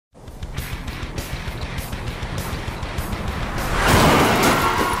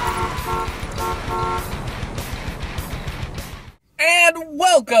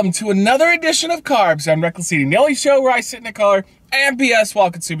Welcome to another edition of Carbs on Reckless Eating, the only show where I sit in a car and BS while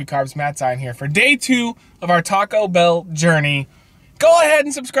consuming carbs. Matt Zion here for day 2 of our Taco Bell journey. Go ahead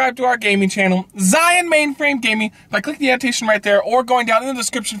and subscribe to our gaming channel, Zion Mainframe Gaming, by clicking the annotation right there or going down in the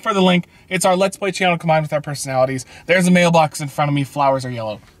description for the link. It's our Let's Play channel combined with our personalities. There's a mailbox in front of me, flowers are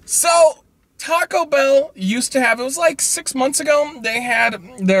yellow. So, Taco Bell used to have, it was like 6 months ago, they had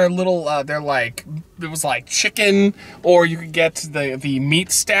their little, it was like chicken, or you could get the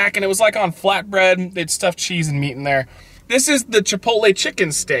meat stack, and it was like on flatbread. They'd stuff cheese and meat in there. This is the Chipotle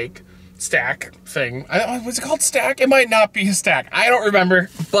chicken stack thing. Was it called stack? It might not be a stack. I don't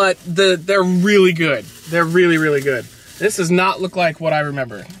remember, but they're really good. They're really, really good. This does not look like what I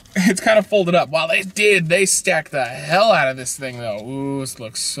remember. It's kind of folded up. Wow, they stacked the hell out of this thing though. Ooh, this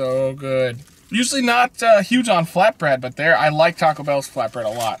looks so good. Usually not huge on flatbread, but I like Taco Bell's flatbread a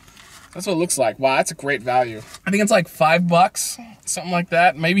lot. That's what it looks like. Wow, that's a great value. I think it's like $5, something like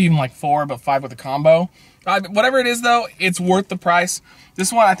that. Maybe even like 4, but 5 with a combo. Whatever it is though, it's worth the price.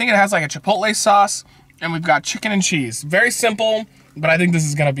 This one, I think it has like a Chipotle sauce, and we've got chicken and cheese. Very simple, but I think this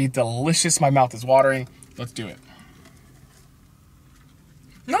is gonna be delicious. My mouth is watering. Let's do it.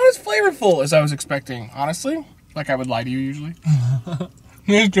 Not as flavorful as I was expecting, honestly. Like I would lie to you usually.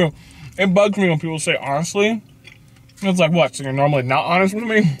 It's true. It bugs me when people say honestly. It's like, what, so you're normally not honest with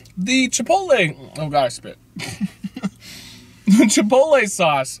me? The Chipotle, oh God, I spit. The Chipotle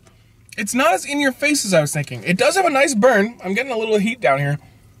sauce, it's not as in your face as I was thinking. It does have a nice burn. I'm getting a little heat down here.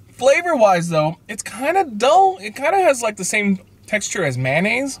 Flavor-wise though, it's kind of dull. It kind of has like the same texture as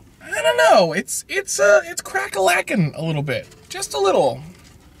mayonnaise. I don't know, it's crack-a-lackin' a little bit. Just a little.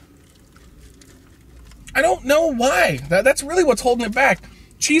 I don't know why. That's really what's holding it back.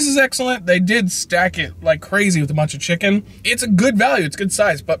 Cheese is excellent. They did stack it like crazy with a bunch of chicken. It's a good value. It's good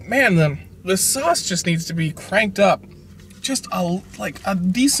size. But man, the sauce just needs to be cranked up just a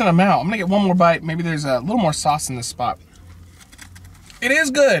decent amount. I'm gonna get one more bite. Maybe there's a little more sauce in this spot. It is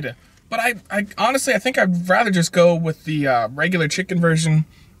good, but I honestly, I think I'd rather just go with the regular chicken version,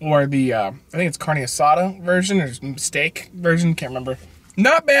 or the I think it's carne asada version or steak version. Can't remember.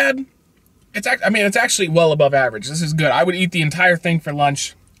 Not bad. It's actually well above average. This is good. I would eat the entire thing for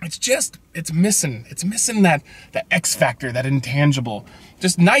lunch. It's missing that X factor, that intangible.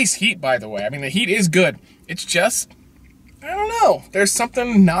 Just nice heat, by the way. I mean, the heat is good. It's just, I don't know. There's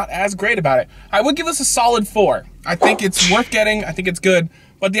something not as great about it. I would give this a solid 4. I think it's worth getting. I think it's good.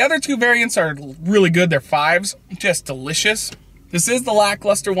 But the other 2 variants are really good. They're 5s. Just delicious. This is the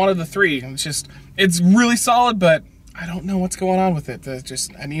lackluster one of the 3. It's really solid, but I don't know what's going on with it.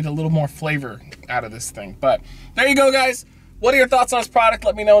 I need a little more flavor out of this thing. But there you go, guys. What are your thoughts on this product?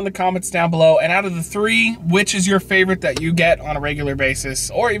 Let me know in the comments down below. And out of the 3, which is your favorite that you get on a regular basis,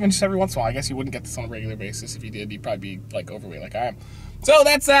 or even just every once in a while? I guess you wouldn't get this on a regular basis. If you did, you'd probably be like overweight like I am. So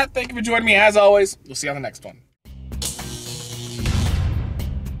that's that. Thank you for joining me as always. We'll see you on the next one.